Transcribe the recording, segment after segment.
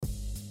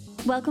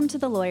Welcome to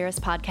the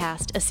Lawyerist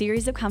Podcast, a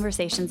series of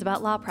conversations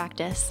about law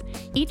practice.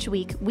 Each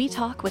week, we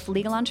talk with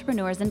legal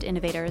entrepreneurs and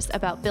innovators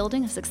about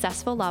building a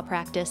successful law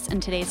practice in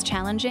today's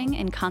challenging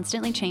and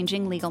constantly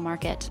changing legal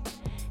market.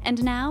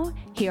 And now,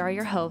 here are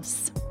your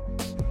hosts.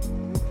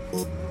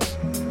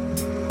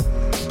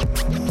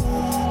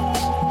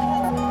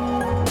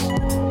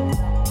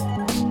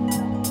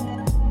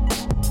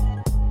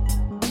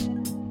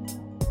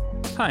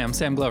 Hi, I'm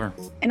Sam Glover.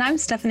 And I'm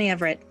Stephanie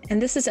Everett,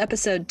 and this is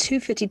episode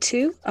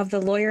 252 of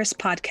the Lawyerist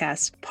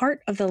Podcast,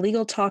 part of the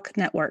Legal Talk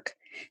Network.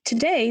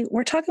 Today,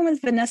 we're talking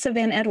with Vanessa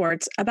Van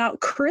Edwards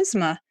about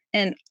charisma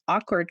and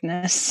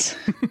awkwardness.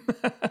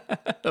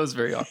 That was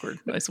very awkward.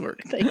 Nice work.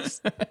 Thanks.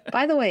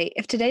 By the way,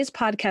 if today's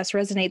podcast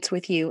resonates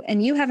with you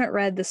and you haven't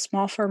read the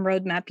Small Firm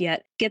Roadmap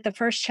yet, get the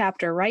first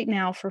chapter right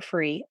now for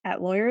free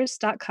at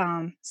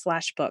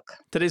lawyers.com/book.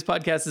 Today's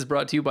podcast is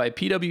brought to you by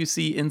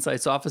PwC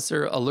Insights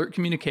Officer, Alert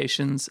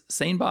Communications,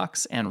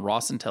 SaneBox, and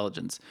Ross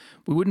Intelligence.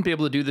 We wouldn't be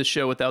able to do this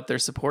show without their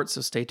support,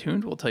 so stay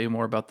tuned. We'll tell you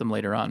more about them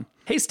later on.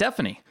 Hey,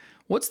 Stephanie.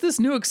 What's this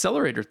new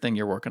accelerator thing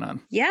you're working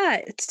on? Yeah,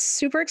 it's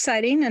super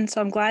exciting. And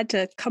so I'm glad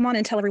to come on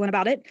and tell everyone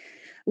about it.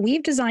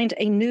 We've designed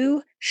a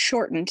new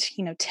shortened,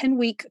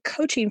 10-week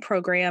coaching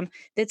program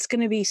that's going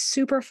to be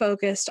super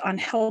focused on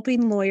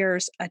helping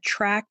lawyers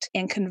attract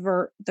and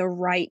convert the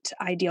right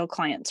ideal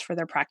clients for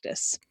their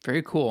practice.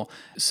 Very cool.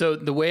 So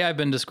the way I've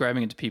been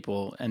describing it to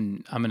people,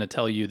 and I'm going to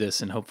tell you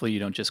this and hopefully you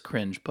don't just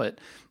cringe, but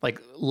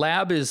like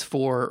lab is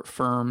for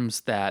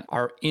firms that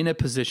are in a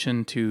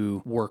position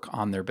to work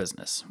on their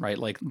business, right?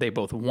 Like they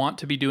both want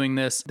to be doing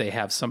this. They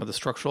have some of the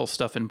structural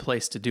stuff in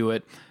place to do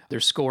it.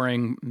 They're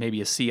scoring maybe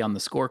a C on the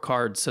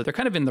scorecard. So they're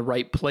kind of in the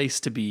right place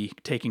to be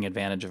taking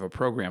advantage of a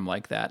program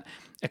like that.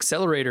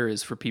 Accelerator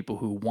is for people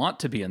who want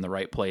to be in the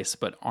right place,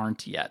 but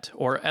aren't yet,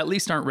 or at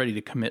least aren't ready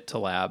to commit to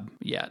lab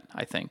yet,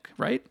 I think,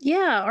 right?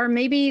 Yeah, or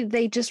maybe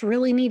they just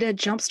really need to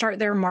jumpstart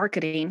their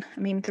marketing. I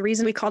mean, the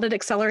reason we called it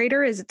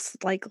Accelerator is it's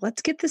like,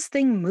 let's get this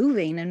thing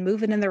moving and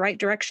moving in the right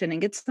direction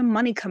and get some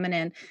money coming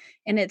in.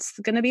 And it's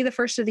going to be the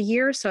first of the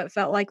year, so it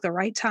felt like the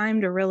right time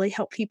to really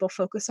help people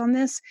focus on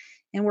this.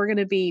 And we're going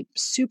to be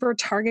super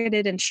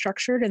targeted and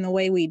structured in the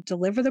way we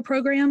deliver the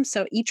program.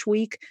 So each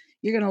week,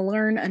 you're going to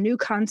learn a new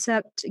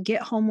concept,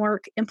 get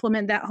homework,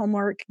 implement that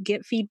homework,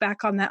 get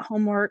feedback on that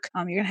homework.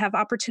 You're going to have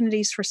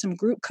opportunities for some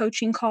group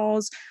coaching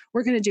calls.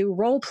 We're going to do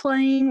role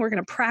playing. We're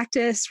going to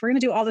practice. We're going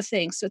to do all the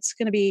things. So it's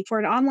going to be, for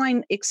an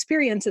online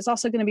experience, it's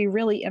also going to be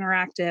really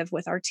interactive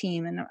with our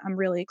team. And I'm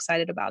really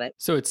excited about it.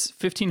 So it's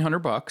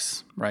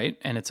 $1,500, right?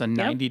 And it's a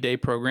 90-day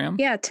program?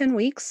 Yeah, 10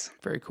 weeks.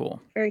 Very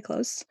cool. Very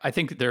close. I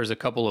think there's a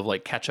couple of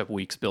like catch-up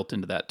weeks built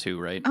into that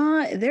too, right?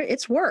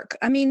 It's work.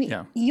 I mean,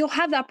 You'll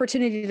have the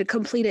opportunity to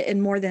complete it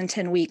in more than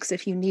 10 weeks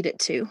if you need it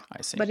to.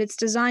 I see. But it's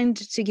designed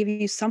to give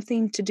you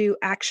something to do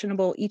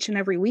actionable each and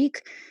every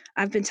week.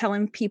 I've been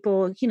telling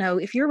people,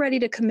 if you're ready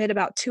to commit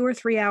about 2 or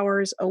 3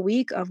 hours a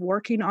week of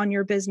working on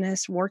your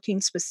business,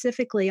 working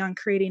specifically on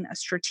creating a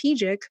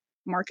strategic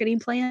marketing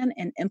plan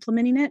and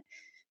implementing it,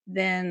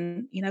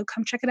 then,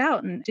 come check it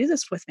out and do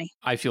this with me.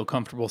 I feel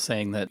comfortable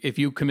saying that if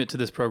you commit to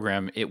this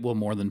program, it will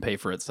more than pay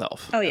for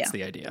itself. Oh, yeah. That's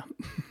the idea.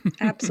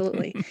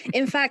 Absolutely.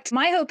 In fact,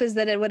 my hope is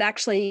that it would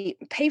actually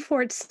pay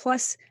for it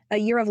plus a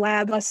year of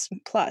lab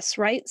plus,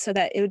 right? So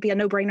that it would be a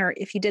no-brainer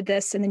if you did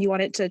this and then you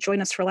wanted to join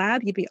us for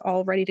lab, you'd be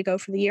all ready to go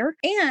for the year.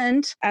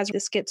 And as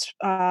this gets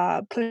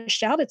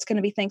pushed out, it's going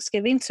to be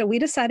Thanksgiving. So we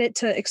decided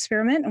to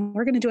experiment and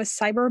we're going to do a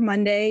Cyber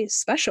Monday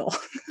special.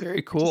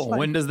 Very cool.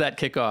 When does that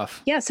kick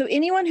off? Yeah. So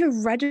anyone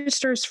who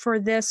registers for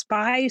this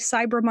by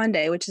Cyber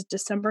Monday, which is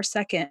December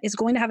 2nd, is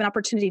going to have an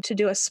opportunity to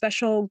do a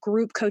special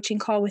group coaching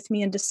call with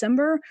me in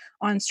December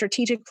on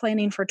strategic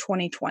planning for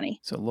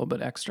 2020. So a little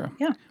bit extra.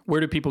 Yeah.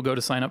 Where do people go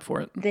to sign up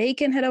for it? They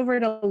can head over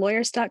to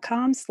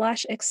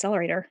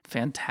lawyers.com/accelerator.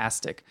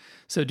 Fantastic.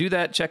 So do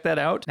that. Check that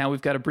out. Now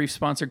we've got a brief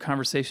sponsored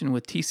conversation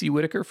with TC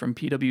Whitaker from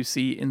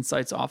PwC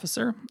Insights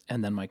Officer,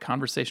 and then my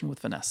conversation with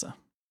Vanessa.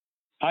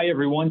 Hi,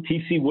 everyone.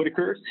 TC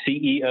Whitaker,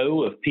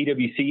 CEO of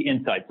PwC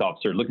Insights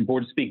Officer. Looking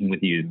forward to speaking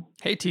with you.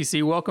 Hey,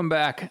 TC, welcome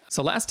back.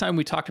 So last time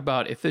we talked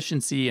about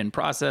efficiency and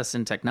process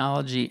and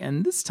technology,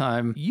 and this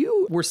time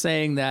you were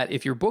saying that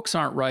if your books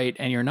aren't right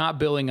and you're not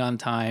billing on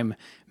time,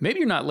 maybe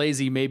you're not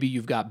lazy, maybe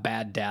you've got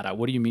bad data.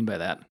 What do you mean by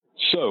that?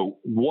 So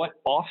what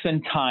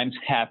oftentimes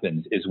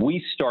happens is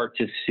we start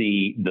to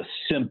see the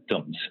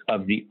symptoms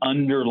of the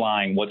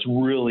underlying, what's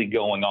really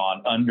going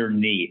on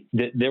underneath.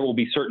 That there will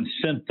be certain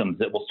symptoms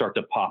that will start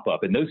to pop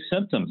up. And those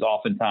symptoms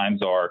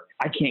oftentimes are,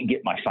 I can't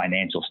get my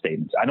financial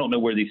statements. I don't know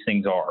where these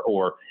things are.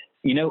 Or,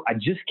 I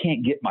just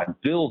can't get my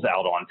bills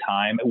out on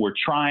time. We're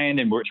trying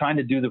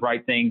to do the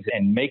right things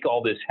and make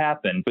all this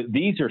happen. But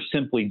these are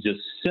simply just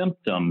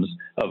symptoms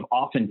of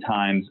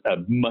oftentimes a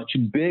much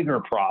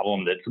bigger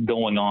problem that's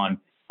going on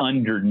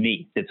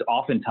underneath. It's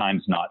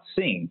oftentimes not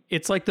seen.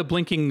 It's like the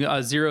blinking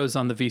zeros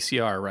on the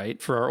VCR,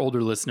 right? For our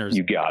older listeners.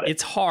 You got it.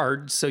 It's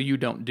hard, so you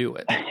don't do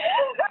it.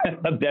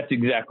 That's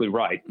exactly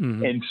right.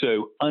 Mm-hmm. And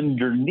so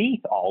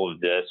underneath all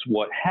of this,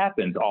 what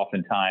happens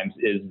oftentimes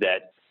is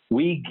that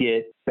we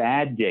get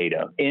bad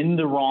data in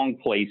the wrong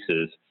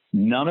places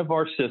None of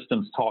our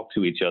systems talk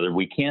to each other.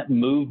 We can't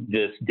move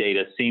this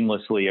data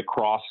seamlessly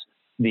across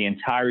the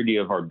entirety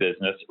of our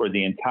business or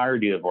the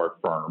entirety of our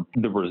firm.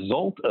 The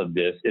result of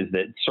this is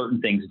that certain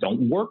things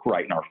don't work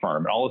right in our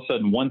firm. And all of a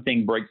sudden, one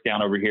thing breaks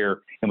down over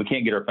here and we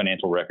can't get our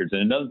financial records.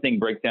 And another thing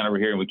breaks down over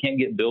here and we can't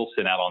get bills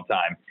sent out on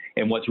time.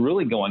 And what's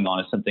really going on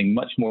is something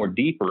much more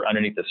deeper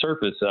underneath the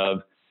surface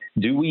of,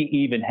 do we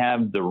even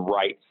have the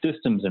right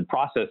systems and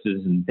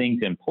processes and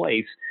things in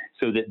place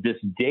so that this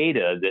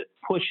data that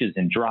pushes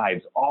and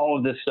drives all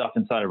of this stuff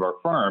inside of our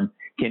firm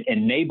can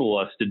enable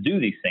us to do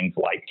these things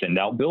like send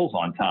out bills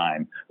on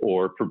time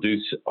or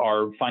produce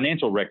our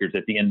financial records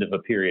at the end of a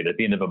period, at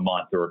the end of a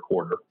month or a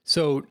quarter.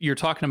 So you're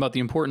talking about the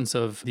importance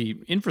of the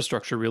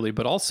infrastructure really,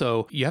 but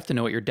also you have to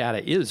know what your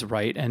data is,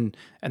 right? And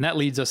that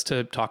leads us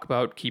to talk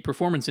about key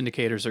performance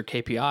indicators or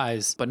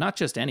KPIs, but not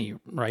just any,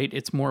 right?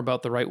 It's more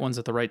about the right ones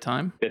at the right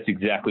time. That's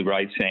exactly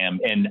right, Sam.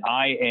 And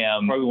I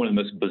am probably one of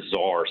the most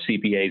bizarre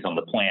CPAs on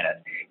the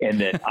planet. And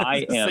that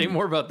I am... Say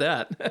more about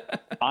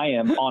that. I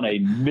am on a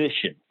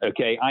mission,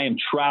 okay? I am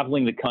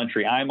traveling the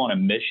country. I am on a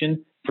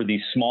mission for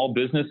these small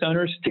business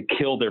owners to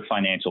kill their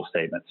financial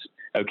statements,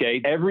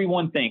 okay?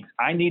 Everyone thinks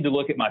I need to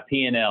look at my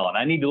P&L and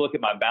I need to look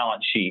at my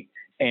balance sheet,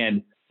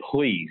 and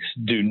please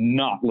do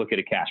not look at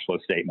a cash flow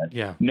statement.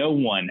 Yeah. No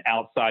one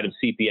outside of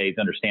CPAs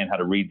understand how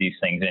to read these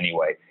things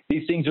anyway.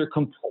 These things are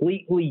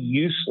completely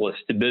useless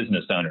to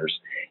business owners.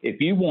 If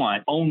you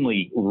want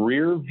only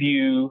rear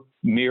view,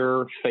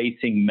 mirror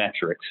facing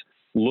metrics,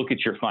 look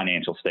at your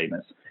financial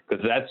statements,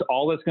 because that's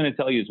all that's going to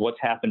tell you is what's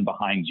happened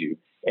behind you.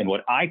 And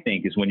what I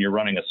think is when you're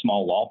running a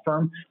small law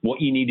firm, what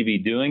you need to be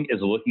doing is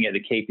looking at the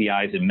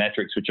KPIs and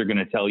metrics, which are going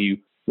to tell you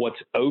what's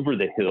over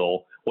the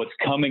hill, what's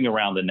coming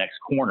around the next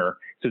corner,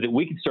 so that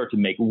we can start to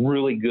make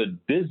really good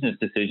business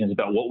decisions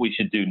about what we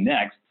should do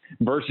next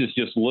versus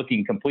just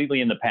looking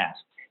completely in the past.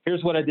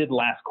 Here's what I did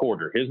last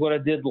quarter. Here's what I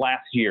did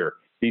last year.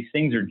 These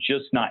things are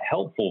just not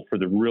helpful for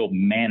the real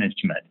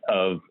management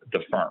of the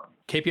firm.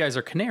 KPIs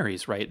are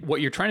canaries, right?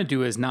 What you're trying to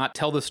do is not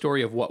tell the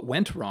story of what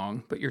went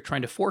wrong, but you're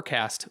trying to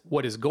forecast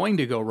what is going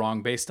to go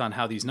wrong based on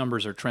how these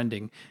numbers are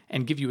trending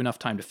and give you enough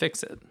time to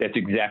fix it. That's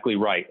exactly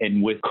right.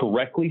 And with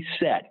correctly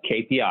set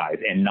KPIs,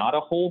 and not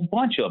a whole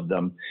bunch of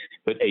them,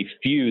 but a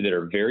few that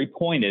are very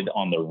pointed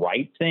on the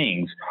right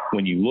things,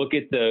 when you look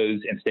at those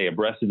and stay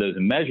abreast of those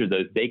and measure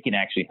those, they can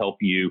actually help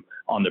you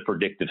on the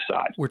predictive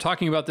side. We're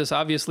talking about this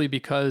obviously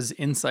because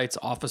Insights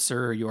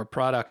Officer, your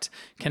product,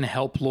 can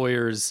help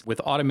lawyers with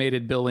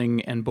automated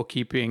billing and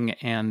bookkeeping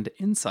and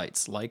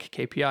insights like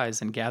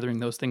KPIs and gathering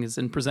those things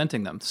and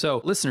presenting them.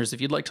 So listeners, if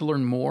you'd like to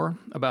learn more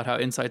about how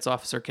Insights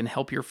Officer can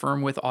help your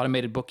firm with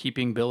automated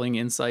bookkeeping, billing,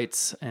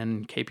 insights,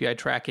 and KPI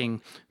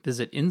tracking,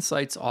 visit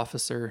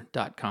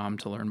insightsofficer.com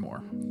to learn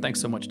more. Thanks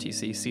so much,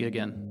 TC. See you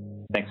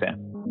again. Thanks,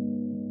 Sam.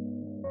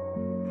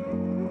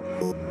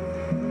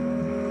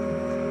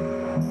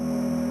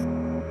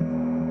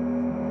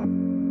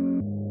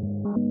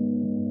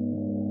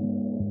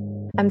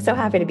 I'm so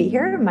happy to be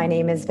here. My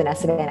name is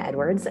Vanessa Van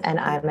Edwards, and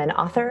I'm an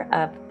author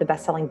of the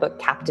best-selling book,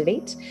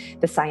 Captivate,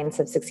 The Science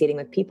of Succeeding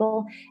with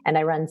People, and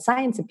I run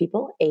Science of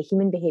People, a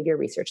human behavior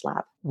research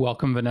lab.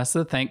 Welcome,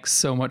 Vanessa. Thanks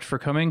so much for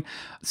coming.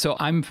 So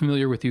I'm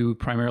familiar with you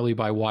primarily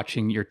by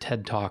watching your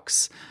TED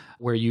Talks,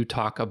 where you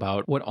talk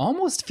about what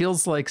almost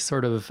feels like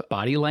sort of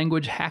body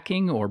language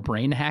hacking or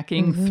brain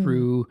hacking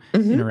through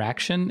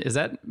interaction. Is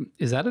that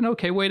an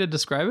okay way to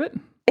describe it?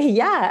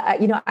 Yeah.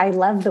 I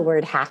love the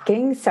word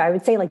hacking. So I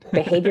would say like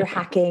behavior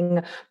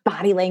hacking,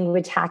 body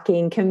language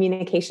hacking,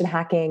 communication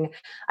hacking.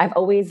 I've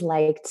always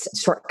liked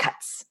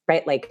shortcuts,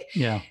 right? Like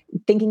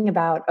thinking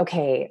about,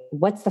 okay,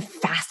 what's the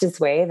fastest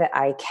way that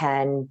I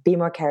can be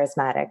more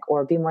charismatic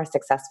or be more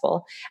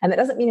successful? And that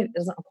doesn't mean it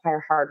doesn't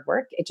require hard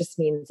work. It just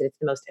means that it's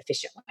the most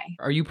efficient way.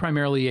 Are you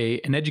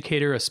primarily an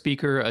educator, a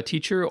speaker, a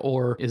teacher,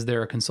 or is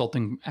there a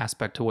consulting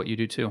aspect to what you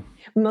do too?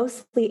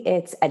 Mostly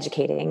it's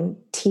educating,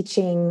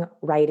 teaching,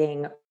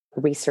 writing,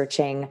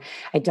 researching.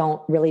 I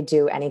don't really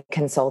do any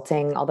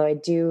consulting, although I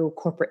do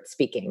corporate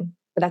speaking.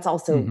 But that's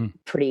also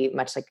pretty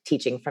much like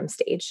teaching from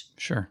stage.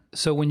 Sure.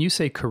 So when you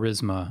say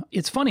charisma,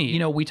 it's funny,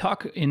 we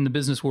talk in the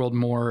business world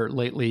more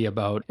lately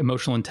about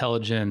emotional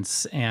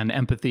intelligence and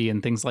empathy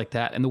and things like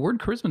that. And the word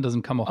charisma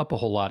doesn't come up a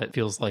whole lot, it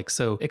feels like.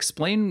 So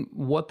explain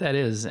what that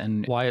is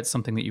and why it's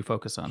something that you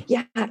focus on.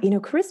 Yeah.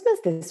 Charisma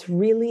is this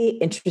really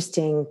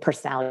interesting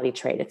personality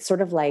trait. It's sort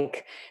of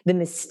like the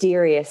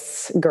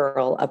mysterious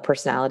girl of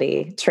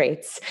personality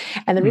traits.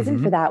 And the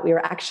reason for that, we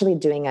were actually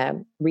doing a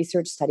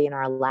research study in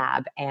our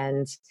lab,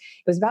 and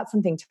it was about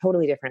something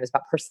totally different. It was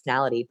about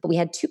personality. But we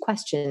had two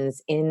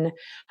questions in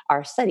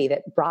our study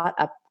that brought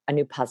up a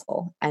new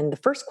puzzle. And the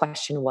first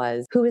question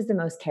was, who is the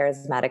most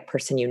charismatic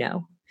person you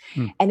know?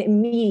 And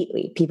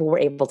immediately people were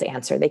able to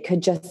answer. They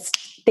could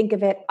just think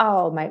of it,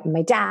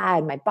 my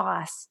dad, my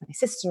boss, my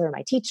sister,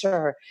 my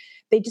teacher.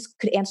 They just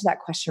could answer that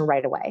question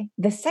right away.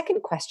 The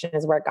second question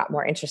is where it got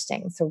more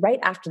interesting. So right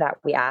after that,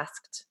 we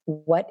asked,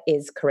 what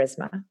is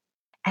charisma?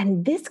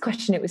 And this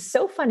question, it was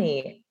so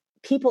funny.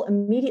 People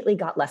immediately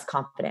got less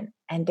confident,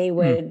 and they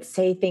would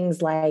say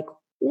things like,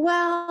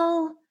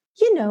 well,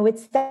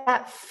 it's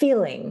that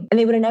feeling. And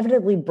they would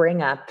inevitably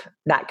bring up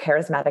that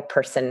charismatic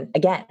person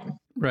again.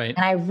 Right.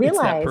 And I realized,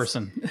 it's that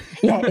person.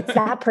 Yeah, it's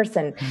that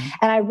person.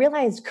 And I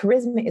realized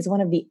charisma is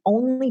one of the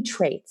only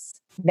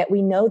traits that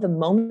we know the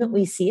moment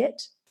we see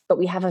it, but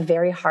we have a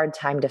very hard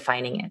time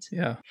defining it.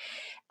 Yeah.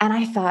 And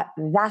I thought,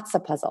 that's a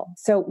puzzle.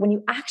 So when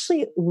you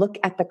actually look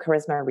at the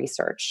charisma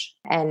research,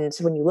 and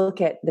when you look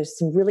at, there's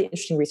some really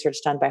interesting research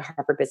done by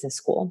Harvard Business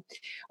School,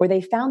 where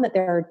they found that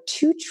there are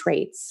 2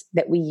 traits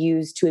that we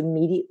use to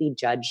immediately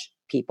judge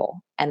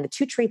people. And the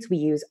 2 traits we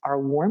use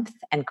are warmth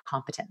and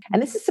competence.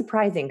 And this is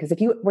surprising because if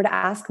you were to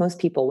ask most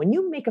people, when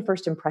you make a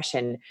first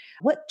impression,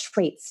 what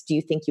traits do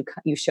you think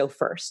you show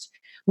first?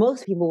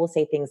 Most people will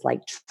say things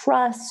like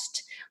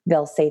trust.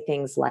 They'll say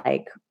things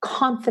like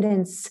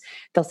confidence.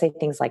 They'll say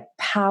things like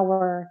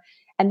power.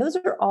 And those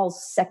are all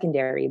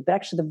secondary. But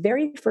actually, the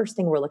very first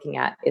thing we're looking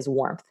at is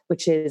warmth,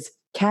 which is,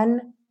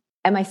 am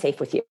I safe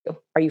with you?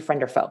 Are you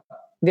friend or foe?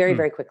 Very,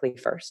 very quickly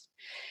first.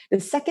 The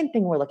second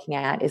thing we're looking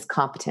at is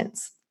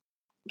competence.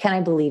 Can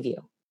I believe you?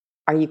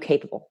 Are you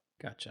capable?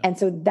 Gotcha. And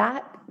so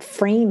that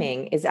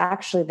framing is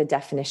actually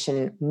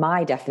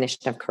my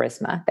definition of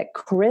charisma, that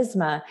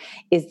charisma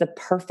is the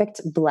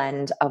perfect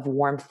blend of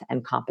warmth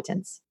and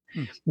competence.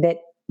 That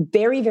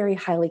very, very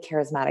highly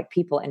charismatic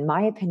people, in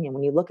my opinion,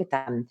 when you look at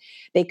them,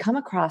 they come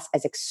across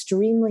as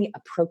extremely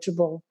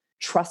approachable,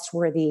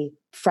 trustworthy,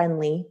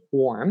 friendly,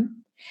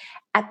 warm,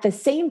 at the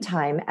same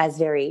time as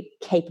very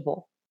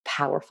capable,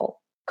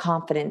 powerful,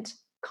 confident,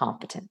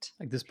 competent.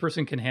 Like this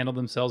person can handle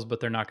themselves,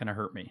 but they're not going to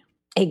hurt me.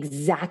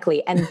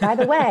 Exactly. And by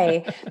the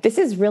way, this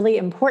is really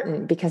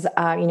important because,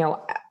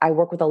 I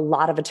work with a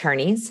lot of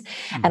attorneys,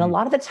 and a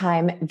lot of the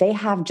time they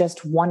have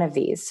just one of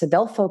these. So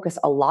they'll focus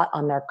a lot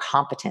on their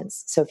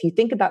competence. So if you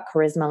think about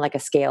charisma like a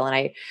scale,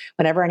 and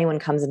whenever anyone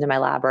comes into my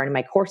lab or in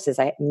my courses,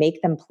 I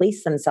make them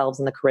place themselves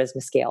in the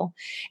charisma scale.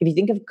 If you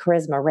think of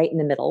charisma right in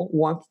the middle,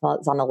 warmth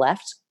is on the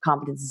left,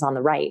 competence is on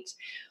the right.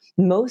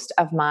 Most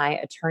of my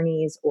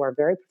attorneys or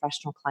very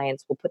professional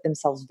clients will put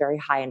themselves very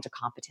high into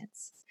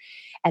competence.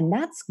 And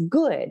that's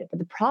good. But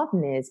the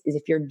problem is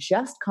if you're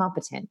just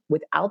competent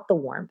without the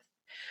warmth,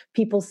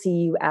 people see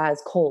you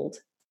as cold,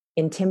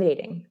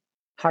 intimidating,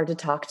 hard to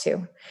talk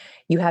to.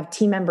 You have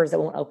team members that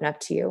won't open up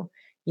to you.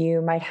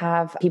 You might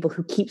have people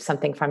who keep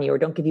something from you or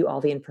don't give you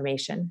all the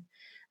information.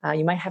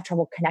 You might have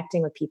trouble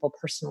connecting with people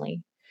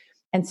personally.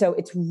 And so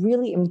it's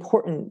really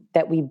important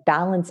that we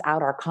balance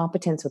out our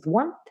competence with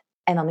warmth.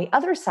 And on the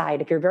other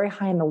side, if you're very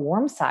high on the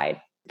warm side,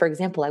 for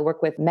example, I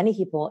work with many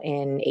people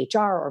in HR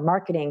or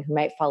marketing who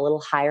might fall a little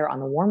higher on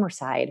the warmer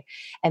side,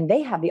 and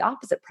they have the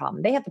opposite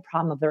problem. They have the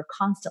problem of they're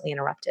constantly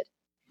interrupted.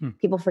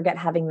 People forget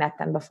having met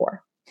them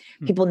before.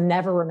 People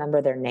never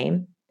remember their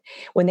name.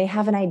 When they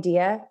have an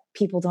idea,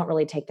 people don't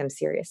really take them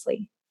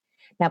seriously.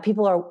 Now,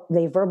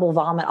 they verbal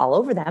vomit all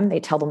over them. They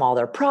tell them all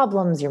their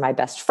problems. You're my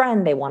best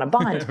friend. They want to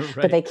bond, Right.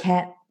 but they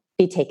can't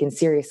be taken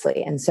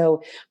seriously. And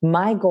so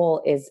my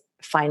goal is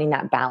finding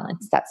that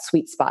balance, that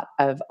sweet spot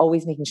of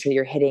always making sure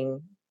you're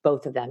hitting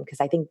both of them, because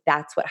I think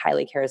that's what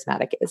highly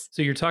charismatic is.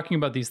 So you're talking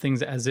about these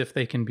things as if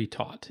they can be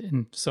taught.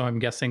 And so I'm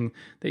guessing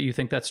that you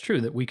think that's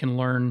true, that we can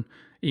learn,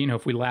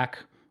 if we lack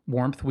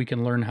warmth, we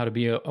can learn how to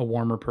be a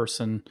warmer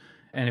person.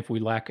 And if we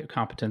lack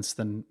competence,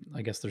 then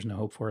I guess there's no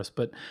hope for us.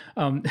 But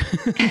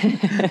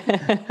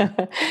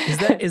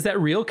is that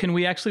real? Can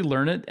we actually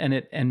learn it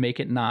and make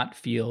it not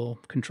feel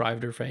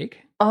contrived or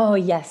fake? Oh,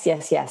 yes,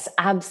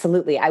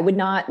 absolutely. I would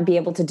not be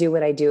able to do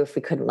what I do if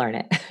we couldn't learn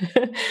it.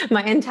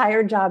 My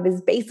entire job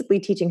is basically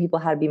teaching people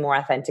how to be more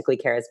authentically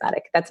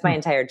charismatic. That's my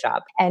entire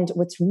job. And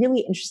what's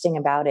really interesting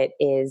about it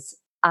is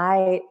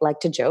I like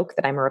to joke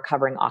that I'm a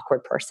recovering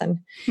awkward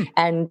person,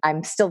 and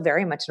I'm still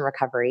very much in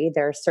recovery.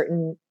 There are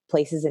certain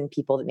places and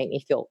people that make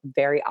me feel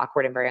very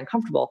awkward and very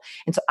uncomfortable.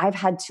 And so I've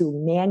had to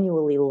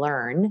manually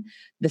learn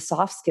the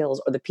soft skills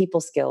or the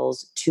people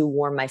skills to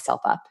warm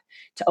myself up,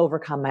 to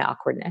overcome my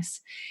awkwardness.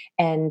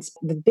 And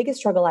the biggest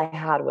struggle I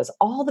had was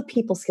all the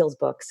people skills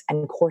books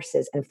and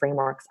courses and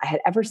frameworks I had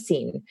ever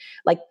seen,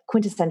 like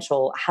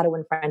quintessential How to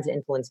Win Friends and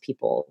Influence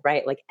People,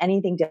 right? Like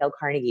anything Dale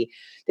Carnegie.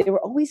 They were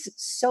always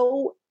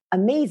so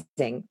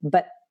amazing,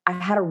 but I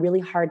had a really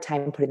hard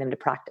time putting them to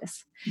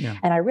practice. Yeah.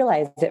 And I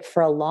realized that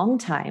for a long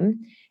time,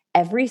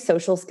 every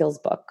social skills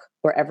book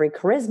or every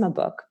charisma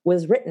book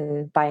was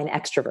written by an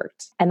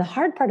extrovert. And the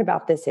hard part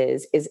about this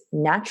is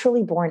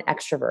naturally born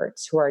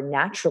extroverts who are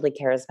naturally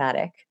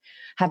charismatic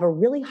have a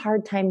really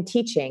hard time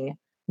teaching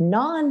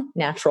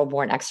non-natural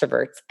born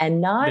extroverts and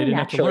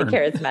non-naturally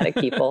charismatic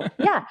people,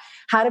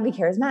 how to be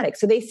charismatic.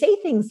 So they say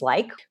things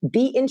like,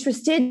 be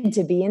interested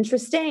to be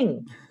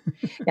interesting.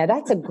 Now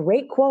that's a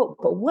great quote,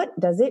 but what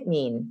does it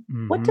mean?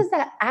 Mm-hmm. What does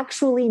that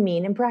actually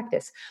mean in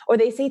practice? Or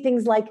they say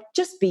things like,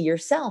 just be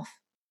yourself.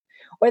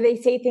 Or they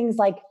say things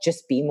like,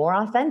 just be more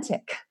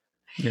authentic.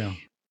 Yeah.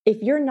 If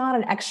you're not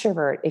an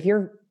extrovert, if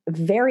you're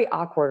very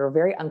awkward or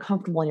very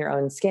uncomfortable in your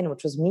own skin,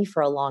 which was me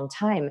for a long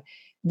time,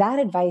 that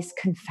advice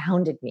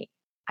confounded me.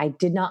 I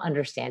did not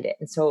understand it.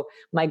 And so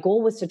my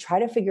goal was to try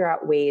to figure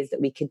out ways that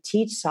we could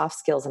teach soft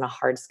skills in a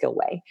hard skill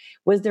way.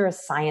 Was there a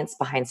science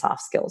behind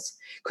soft skills?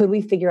 Could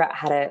we figure out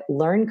how to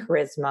learn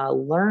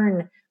charisma,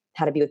 learn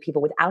how to be with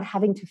people without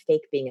having to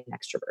fake being an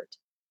extrovert?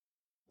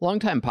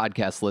 Longtime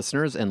podcast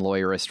listeners and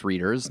Lawyerist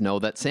readers know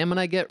that Sam and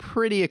I get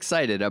pretty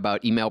excited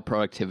about email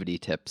productivity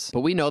tips,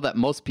 but we know that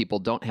most people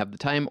don't have the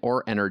time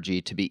or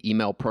energy to be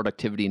email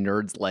productivity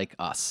nerds like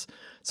us.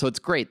 So it's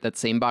great that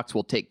SaneBox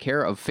will take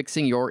care of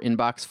fixing your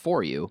inbox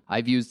for you.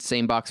 I've used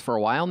SaneBox for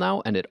a while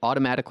now, and it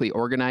automatically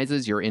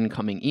organizes your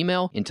incoming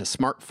email into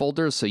smart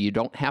folders so you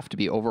don't have to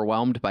be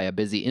overwhelmed by a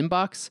busy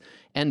inbox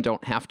and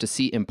don't have to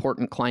see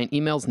important client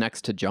emails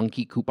next to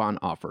junky coupon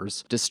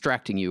offers,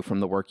 distracting you from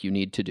the work you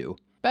need to do.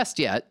 Best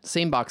yet,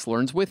 SaneBox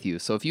learns with you,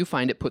 so if you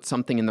find it puts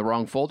something in the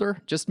wrong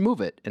folder, just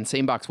move it, and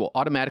SaneBox will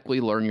automatically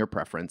learn your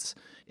preference.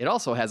 It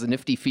also has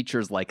nifty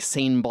features like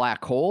Sane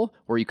Black Hole,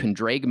 where you can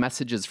drag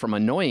messages from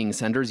annoying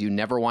senders you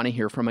never want to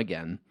hear from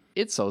again.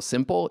 It's so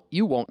simple,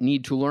 you won't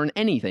need to learn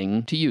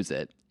anything to use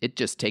it. It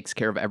just takes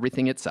care of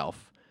everything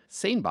itself.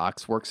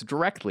 SaneBox works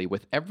directly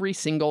with every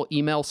single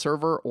email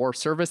server or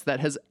service that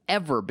has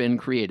ever been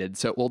created,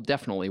 so it will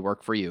definitely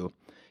work for you.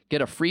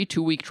 Get a free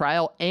 2-week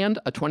trial and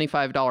a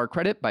 $25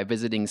 credit by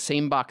visiting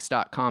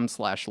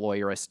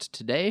sanebox.com/lawyerist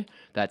today.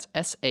 That's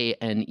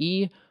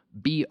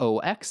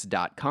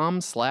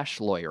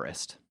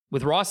SANEBOX.com/lawyerist.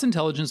 With Ross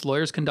Intelligence,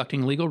 lawyers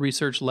conducting legal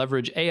research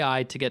leverage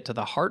AI to get to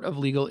the heart of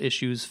legal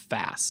issues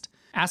fast.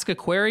 Ask a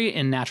query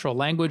in natural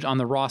language on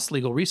the Ross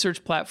Legal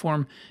Research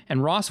platform,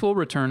 and Ross will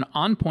return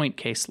on-point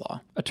case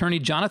law. Attorney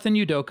Jonathan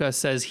Udoka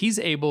says he's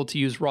able to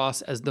use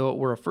Ross as though it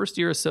were a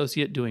first-year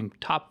associate doing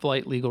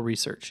top-flight legal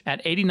research.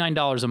 At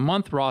 $89 a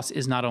month, Ross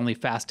is not only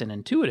fast and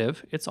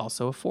intuitive, it's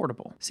also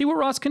affordable. See what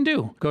Ross can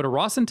do. Go to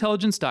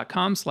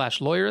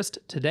rossintelligence.com/lawyerist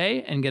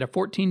today and get a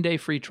 14-day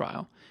free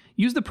trial.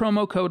 Use the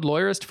promo code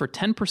lawyerist for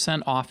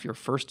 10% off your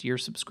first-year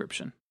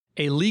subscription.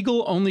 A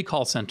legal-only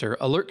call center,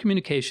 Alert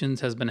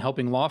Communications has been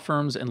helping law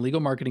firms and legal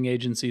marketing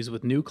agencies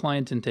with new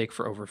client intake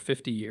for over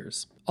 50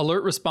 years.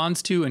 Alert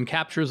responds to and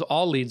captures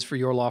all leads for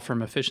your law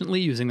firm efficiently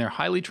using their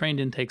highly trained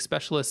intake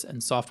specialists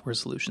and software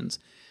solutions.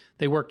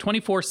 They work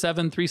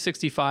 24/7,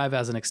 365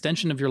 as an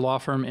extension of your law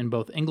firm in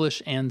both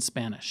English and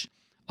Spanish.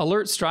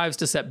 Alert strives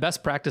to set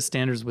best practice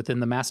standards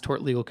within the mass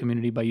tort legal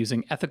community by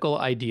using ethical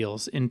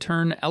ideals, in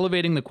turn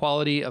elevating the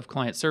quality of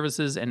client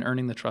services and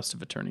earning the trust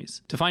of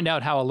attorneys. To find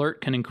out how Alert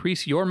can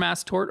increase your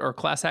mass tort or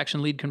class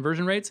action lead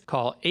conversion rates,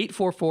 call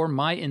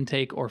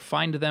 844-MY-INTAKE or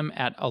find them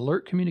at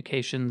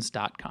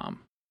alertcommunications.com.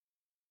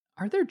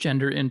 Are there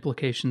gender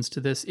implications to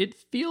this? It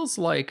feels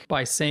like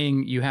by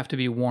saying you have to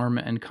be warm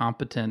and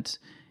competent,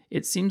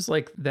 it seems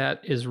like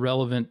that is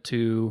relevant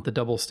to the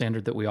double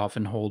standard that we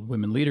often hold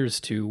women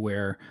leaders to,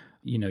 where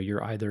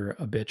you're either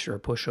a bitch or a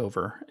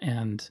pushover.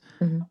 And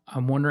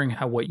I'm wondering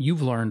how what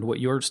you've learned, what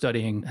you're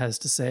studying has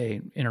to say,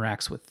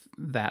 interacts with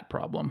that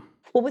problem.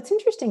 Well, what's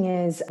interesting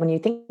is when you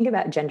think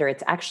about gender,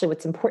 it's actually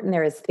what's important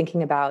there is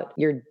thinking about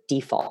your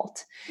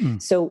default.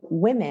 So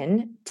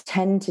women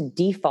tend to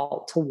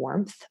default to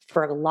warmth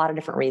for a lot of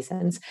different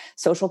reasons.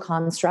 Social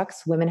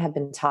constructs, women have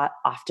been taught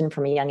often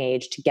from a young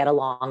age to get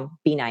along,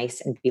 be nice,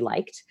 and be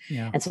liked.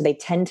 Yeah. And so they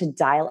tend to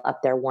dial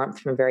up their warmth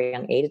from a very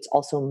young age. It's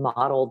also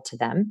modeled to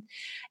them.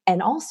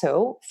 And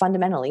also,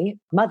 fundamentally,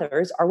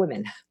 mothers are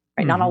women.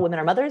 Right? Not all women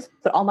are mothers,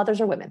 but all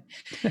mothers are women.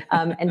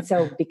 And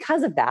so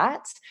because of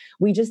that,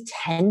 we just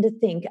tend to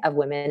think of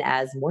women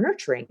as more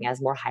nurturing,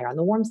 as more higher on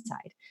the warm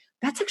side.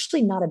 That's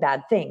actually not a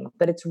bad thing,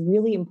 but it's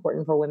really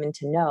important for women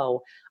to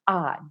know,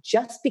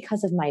 just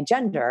because of my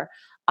gender,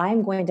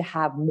 I'm going to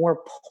have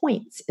more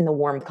points in the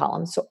warm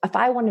column. So if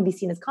I want to be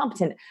seen as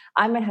competent,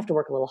 I might have to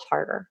work a little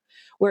harder.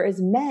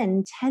 Whereas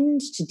men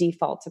tend to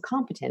default to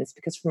competence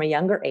because from a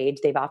younger age,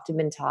 they've often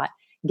been taught,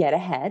 get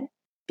ahead,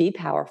 be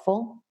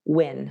powerful,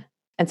 win.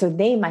 And so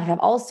they might have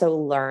also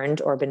learned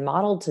or been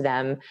modeled to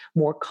them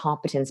more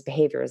competence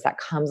behaviors that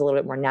comes a little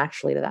bit more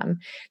naturally to them.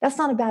 That's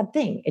not a bad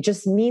thing. It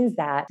just means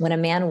that when a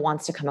man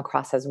wants to come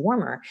across as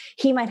warmer,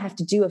 he might have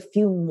to do a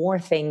few more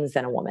things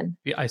than a woman.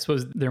 Yeah, I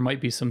suppose there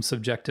might be some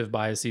subjective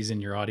biases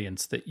in your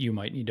audience that you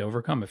might need to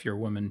overcome. If you're a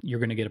woman, you're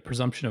going to get a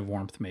presumption of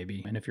warmth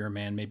maybe. And if you're a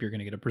man, maybe you're going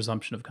to get a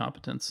presumption of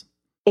competence.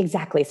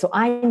 Exactly. So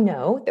I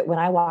know that when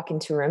I walk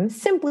into a room,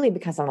 simply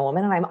because I'm a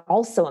woman and I'm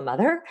also a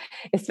mother,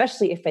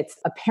 especially if it's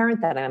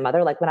apparent that I'm a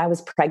mother, like when I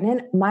was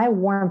pregnant, my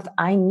warmth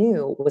I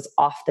knew was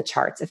off the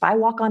charts. If I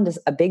walk onto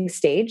a big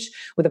stage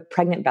with a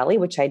pregnant belly,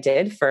 which I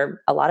did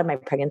for a lot of my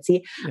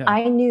pregnancy,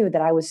 I knew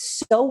that I was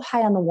so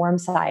high on the warm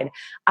side,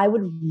 I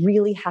would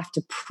really have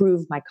to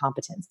prove my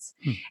competence.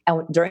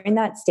 And during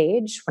that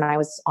stage, when I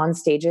was on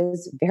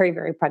stages, very,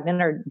 very pregnant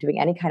or doing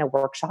any kind of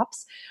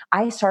workshops,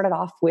 I started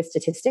off with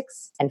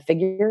statistics and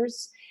figures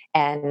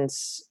and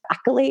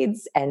accolades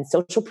and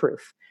social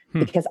proof.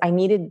 because I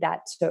needed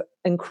that to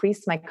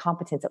increase my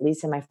competence, at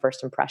least in my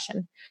first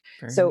impression.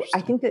 So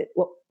I think that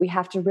what we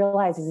have to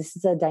realize is this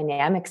is a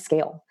dynamic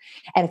scale.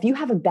 And if you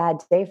have a bad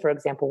day, for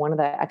example, one of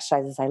the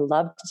exercises I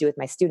love to do with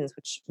my students,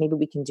 which maybe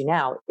we can do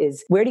now,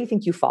 is where do you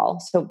think you fall?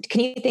 So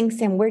can you think,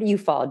 Sam, where do you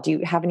fall? Do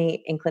you have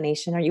any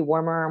inclination? Are you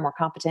warmer or more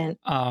competent?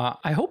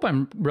 I hope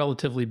I'm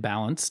relatively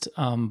balanced,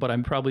 but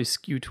I'm probably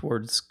skewed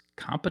towards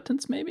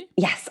competence, maybe?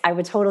 Yes, I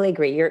would totally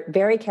agree. You're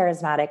very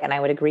charismatic, and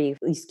I would agree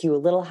you skew a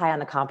little high on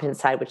the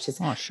competence side, which is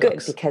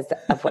good because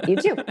of what you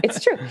do.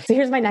 It's true. So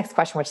here's my next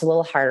question, which is a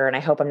little harder, and I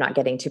hope I'm not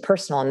getting too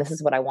personal. And this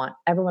is what I want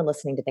everyone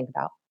listening to think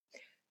about.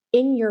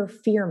 In your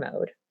fear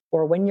mode,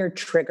 or when you're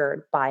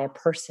triggered by a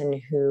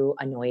person who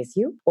annoys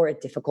you, or a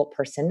difficult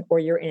person, or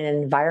you're in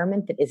an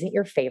environment that isn't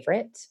your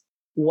favorite,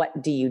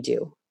 what do you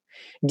do?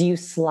 Do you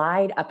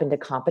slide up into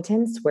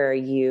competence where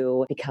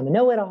you become a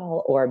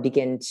know-it-all or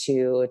begin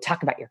to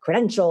talk about your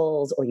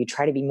credentials, or you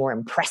try to be more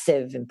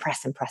impressive,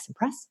 impress?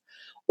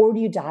 Or do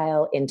you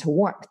dial into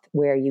warmth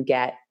where you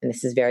get, and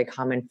this is very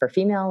common for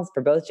females,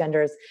 for both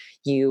genders,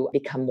 you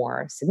become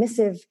more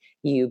submissive,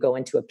 you go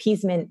into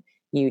appeasement,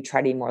 you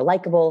try to be more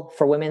likable.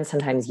 For women,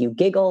 sometimes you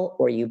giggle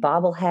or you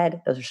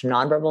bobblehead. Those are some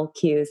nonverbal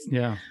cues.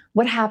 Yeah.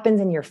 What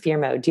happens in your fear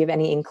mode? Do you have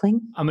any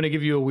inkling? I'm going to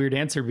give you a weird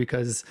answer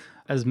because,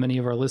 as many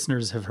of our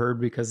listeners have heard,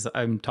 because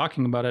I'm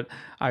talking about it,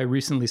 I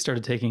recently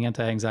started taking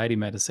anti-anxiety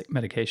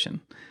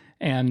medication.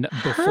 And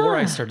before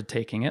I started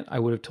taking it, I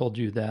would have told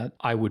you that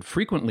I would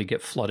frequently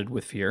get flooded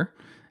with fear.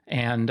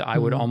 And I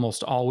would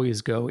almost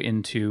always go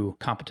into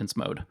competence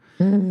mode.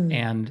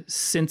 And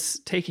since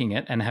taking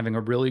it and having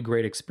a really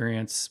great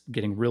experience,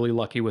 getting really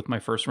lucky with my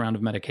first round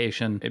of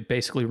medication, it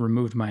basically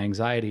removed my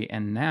anxiety.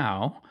 And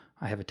now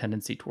I have a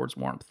tendency towards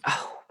warmth.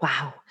 Oh,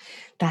 wow.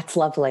 That's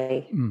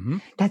lovely.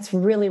 That's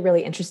really,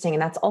 really interesting.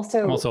 And that's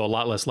also... I'm also a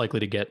lot less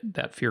likely to get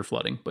that fear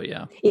flooding, but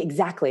yeah.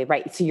 Exactly,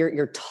 right. So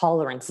your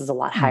tolerance is a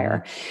lot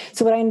higher.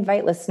 So what I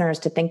invite listeners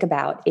to think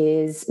about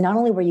is not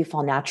only where you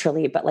fall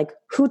naturally, but like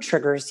who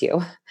triggers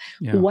you,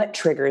 what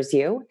triggers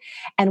you,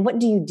 and what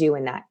do you do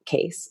in that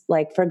case?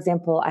 Like, for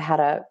example, I had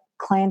a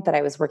client that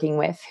I was working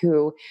with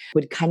who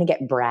would kind of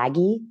get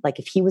braggy. Like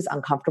if he was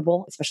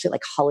uncomfortable, especially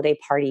like holiday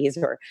parties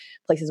or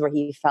places where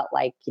he felt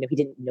like, he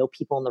didn't know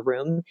people in the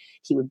room,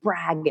 he would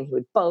brag and he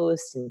would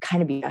boast and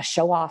kind of be a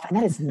show off. And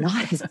that is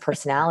not his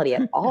personality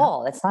at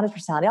all. That's not his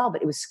personality at all,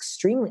 but it was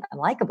extremely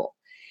unlikable.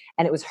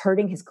 And it was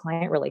hurting his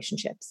client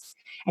relationships.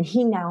 And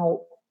he now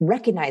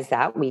recognized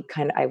that.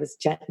 I was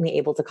gently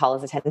able to call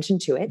his attention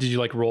to it. Did you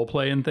like role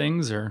play and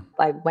things, or?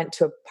 I went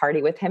to a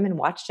party with him and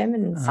watched him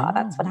and saw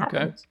that's what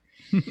happened.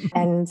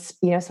 And, so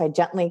I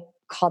gently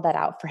called that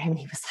out for him. And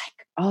he was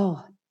like,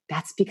 oh,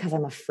 that's because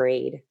I'm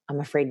afraid.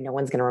 I'm afraid no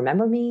one's going to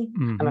remember me.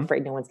 I'm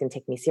afraid no one's going to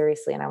take me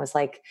seriously. And I was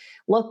like,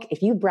 look,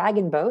 if you brag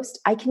and boast,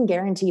 I can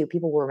guarantee you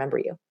people will remember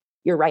you.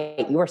 You're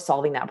right. You are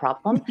solving that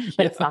problem,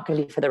 but it's not going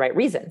to be for the right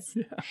reasons.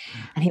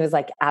 And he was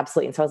like,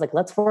 absolutely. And so I was like,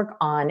 let's work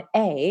on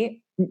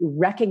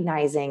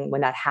recognizing when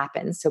that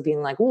happens. So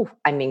being like, ooh,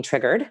 I'm being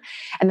triggered.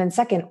 And then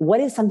second, what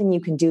is something you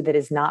can do that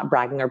is not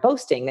bragging or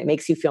boasting that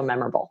makes you feel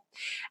memorable?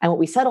 And what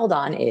we settled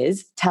on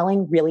is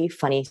telling really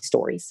funny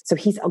stories. So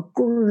he's a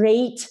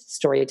great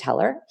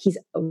storyteller. He's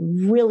a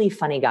really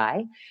funny guy.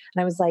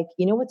 And I was like,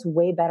 what's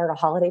way better at a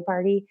holiday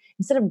party?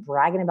 Instead of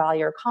bragging about all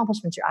your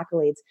accomplishments, your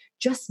accolades,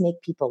 just make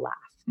people laugh.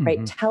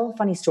 Right? Tell a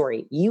funny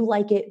story. You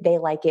like it. They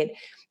like it.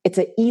 It's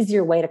an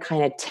easier way to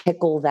kind of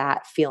tickle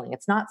that feeling.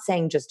 It's not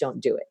saying just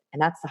don't do it.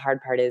 And that's the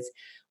hard part is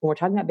when we're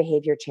talking about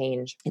behavior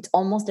change, it's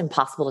almost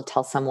impossible to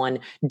tell someone,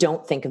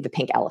 don't think of the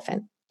pink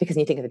elephant, because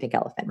you think of the pink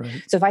elephant.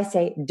 Right. So if I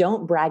say,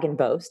 don't brag and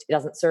boast, it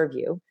doesn't serve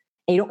you,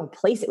 and you don't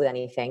replace it with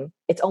anything,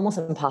 it's almost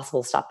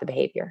impossible to stop the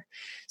behavior.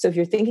 So if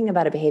you're thinking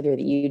about a behavior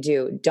that you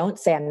do, don't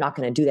say, I'm not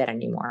going to do that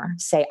anymore.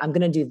 Say, I'm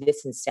going to do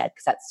this instead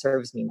because that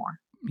serves me more.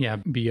 Yeah,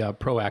 be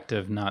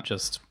proactive, not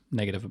just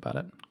negative about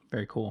it.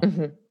 Very cool.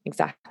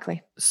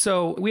 Exactly.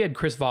 So we had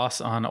Chris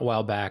Voss on a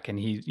while back, and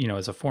he,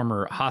 is a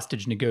former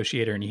hostage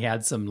negotiator, and he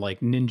had some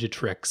like ninja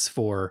tricks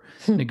for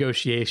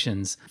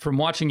negotiations. From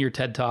watching your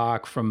TED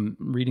Talk, from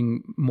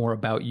reading more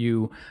about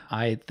you,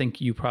 I think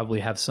you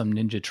probably have some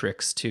ninja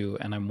tricks too.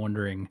 And I'm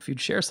wondering if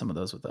you'd share some of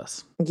those with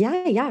us.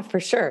 Yeah,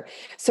 for sure.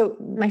 So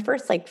my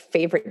first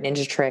favorite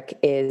ninja trick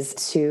is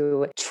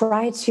to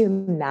try to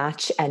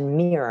match and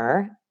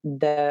mirror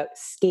the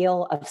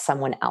scale of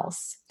someone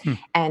else.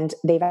 And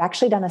they've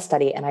actually done a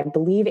study, and I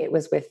believe it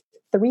was with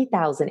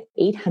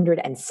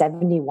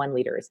 3,871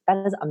 leaders.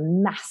 That is a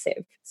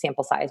massive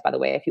sample size, by the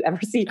way, if you ever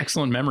see.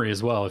 Excellent memory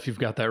as well, if you've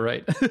got that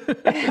right.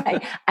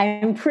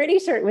 I'm pretty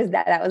sure it was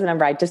that was the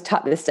number. I just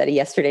taught this study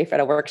yesterday for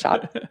a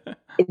workshop.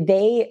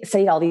 They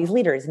studied all these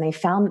leaders, and they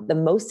found that the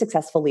most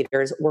successful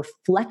leaders were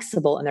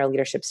flexible in their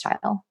leadership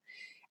style.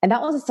 And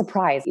that was a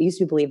surprise. It used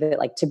to be believed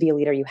that to be a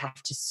leader, you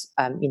have to,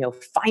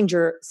 find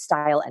your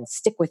style and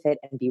stick with it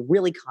and be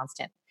really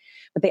constant.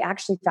 But they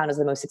actually found as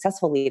the most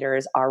successful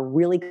leaders are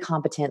really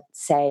competent,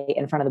 say,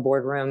 in front of the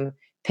boardroom,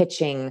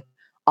 pitching,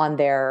 on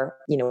their,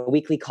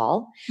 weekly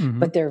call,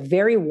 but they're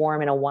very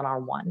warm in a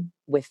one-on-one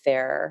with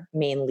their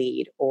main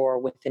lead or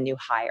with the new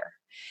hire.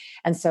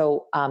 And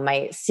so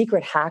my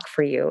secret hack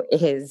for you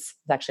is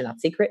actually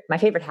not secret. My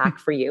favorite hack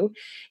for you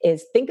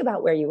is think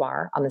about where you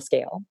are on the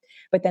scale.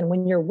 But then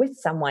when you're with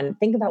someone,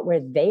 think about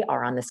where they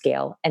are on the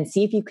scale and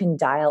see if you can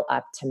dial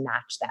up to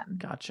match them.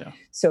 Gotcha.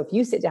 So if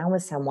you sit down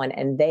with someone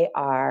and they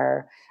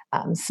are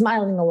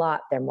smiling a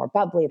lot, they're more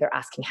bubbly, they're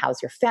asking,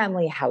 how's your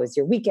family? How is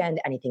your weekend?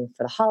 Anything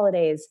for the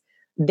holidays?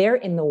 They're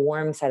in the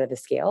warm side of the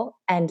scale.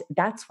 And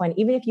that's when,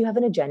 even if you have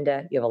an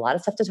agenda, you have a lot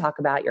of stuff to talk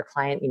about, your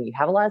client, you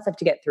have a lot of stuff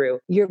to get through,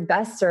 you're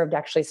best served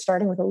actually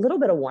starting with a little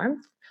bit of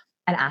warmth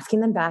and asking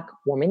them back,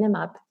 warming them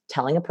up,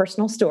 telling a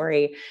personal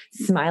story,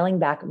 smiling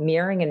back,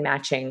 mirroring and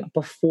matching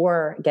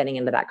before getting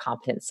into that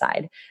competence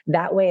side.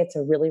 That way, it's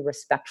a really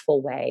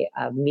respectful way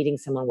of meeting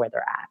someone where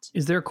they're at.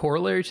 Is there a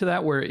corollary to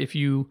that where if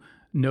you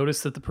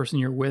notice that the person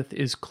you're with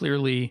is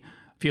clearly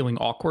feeling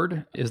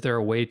awkward, is there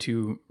a way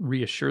to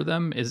reassure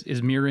them?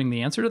 Is mirroring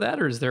the answer to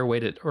that? Or is there a way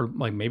to, or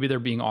like maybe they're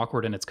being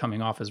awkward and it's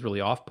coming off as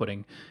really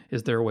off-putting.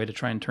 Is there a way to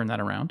try and turn that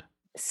around?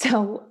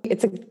 So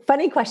it's a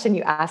funny question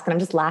you ask, and I'm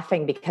just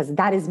laughing because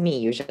that is me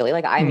usually.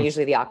 Like I'm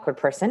usually the awkward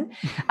person.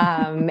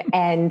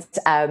 And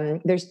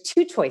there's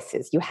two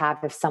choices you have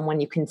if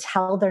someone, you can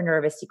tell they're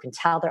nervous, you can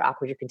tell they're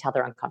awkward, you can tell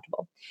they're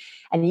uncomfortable.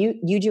 And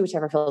you do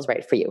whichever feels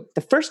right for you.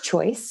 The first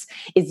choice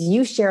is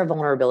you share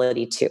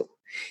vulnerability too.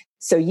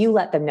 So you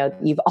let them know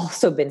that you've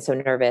also been so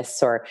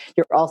nervous, or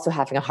you're also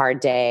having a hard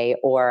day,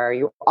 or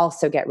you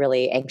also get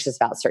really anxious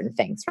about certain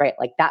things, right?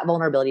 Like that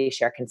vulnerability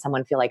share, can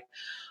someone feel like,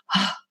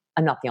 oh,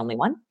 I'm not the only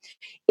one.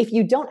 If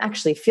you don't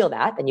actually feel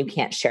that, then you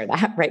can't share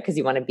that, right? Because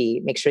you want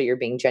to make sure you're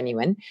being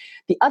genuine.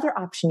 The other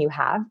option you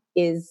have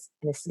is,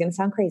 and this is going to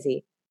sound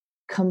crazy,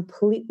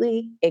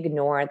 completely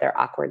ignore their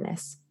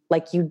awkwardness.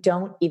 Like you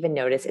don't even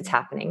notice it's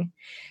happening.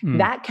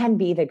 That can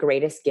be the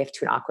greatest gift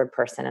to an awkward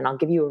person. And I'll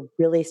give you a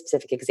really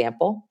specific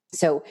example.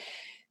 So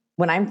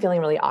when I'm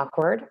feeling really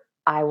awkward,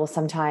 I will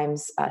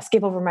sometimes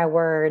skip over my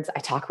words. I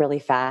talk really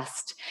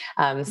fast.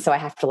 So I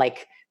have to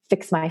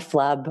fix my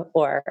flub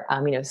or,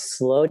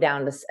 slow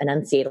down to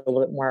enunciate a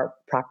little bit more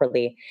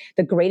properly.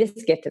 The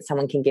greatest gift that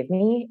someone can give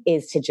me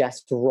is to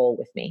just roll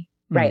with me,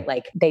 right?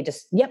 Like they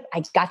just, yep,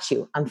 I got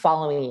you. I'm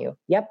following you.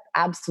 Yep,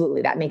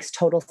 absolutely. That makes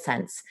total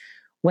sense.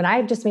 When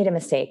I've just made a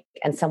mistake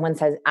and someone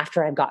says,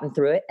 after I've gotten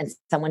through it, and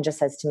someone just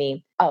says to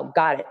me, oh,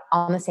 got it,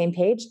 on the same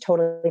page,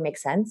 totally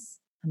makes sense.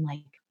 I'm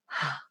like,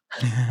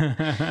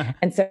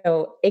 And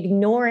so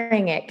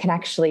ignoring it can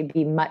actually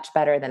be much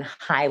better than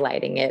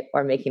highlighting it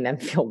or making them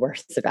feel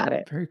worse about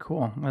it. Very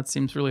cool. That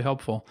seems really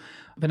helpful.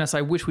 Vanessa,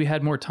 I wish we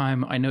had more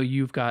time. I know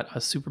you've got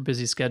a super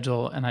busy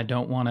schedule and I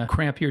don't want to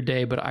cramp your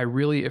day, but I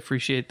really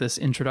appreciate this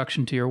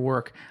introduction to your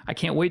work. I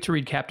can't wait to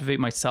read Captivate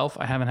myself.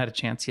 I haven't had a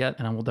chance yet,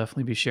 and I will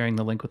definitely be sharing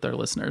the link with our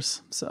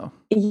listeners. So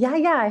yeah,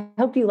 I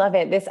hope you love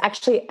it. This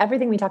actually,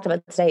 everything we talked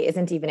about today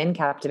isn't even in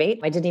Captivate.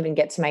 I didn't even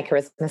get to my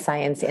charisma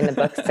science in the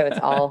book. So it's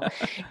all,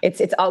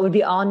 it would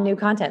be all new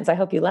content. So I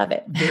hope you love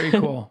it. Very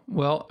cool.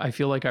 Well, I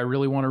feel like I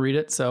really want to read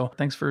it. So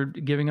thanks for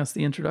giving us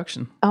the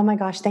introduction. Oh my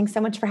gosh. Thanks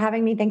so much for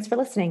having me. Thanks for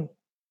listening.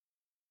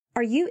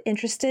 Are you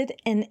interested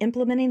in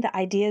implementing the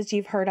ideas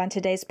you've heard on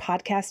today's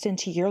podcast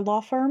into your law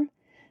firm?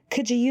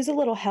 Could you use a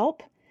little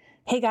help?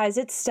 Hey guys,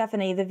 it's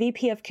Stephanie, the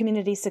VP of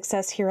Community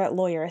Success here at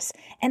Lawyerist,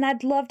 and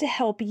I'd love to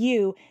help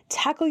you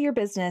tackle your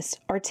business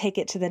or take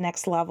it to the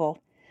next level.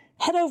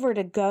 Head over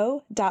to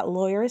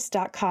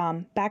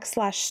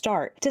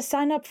go.lawyerist.com/start to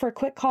sign up for a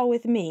quick call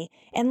with me,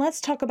 and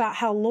let's talk about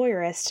how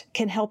Lawyerist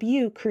can help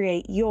you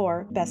create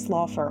your best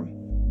law firm.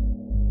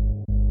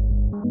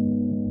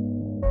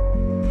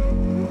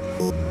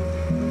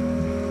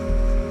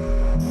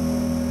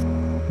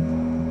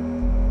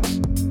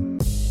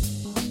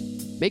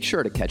 Make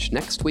sure to catch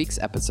next week's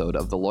episode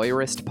of the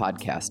Lawyerist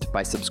podcast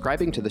by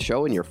subscribing to the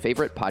show in your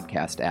favorite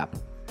podcast app.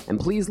 And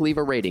please leave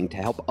a rating to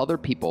help other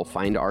people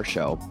find our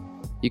show.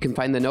 You can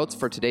find the notes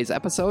for today's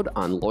episode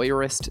on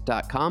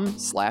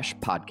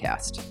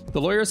lawyerist.com/podcast.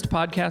 The Lawyerist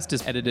podcast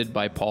is edited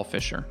by Paul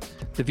Fisher.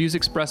 The views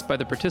expressed by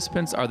the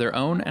participants are their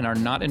own and are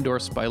not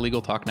endorsed by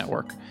Legal Talk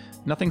Network.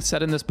 Nothing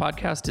said in this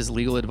podcast is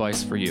legal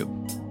advice for you.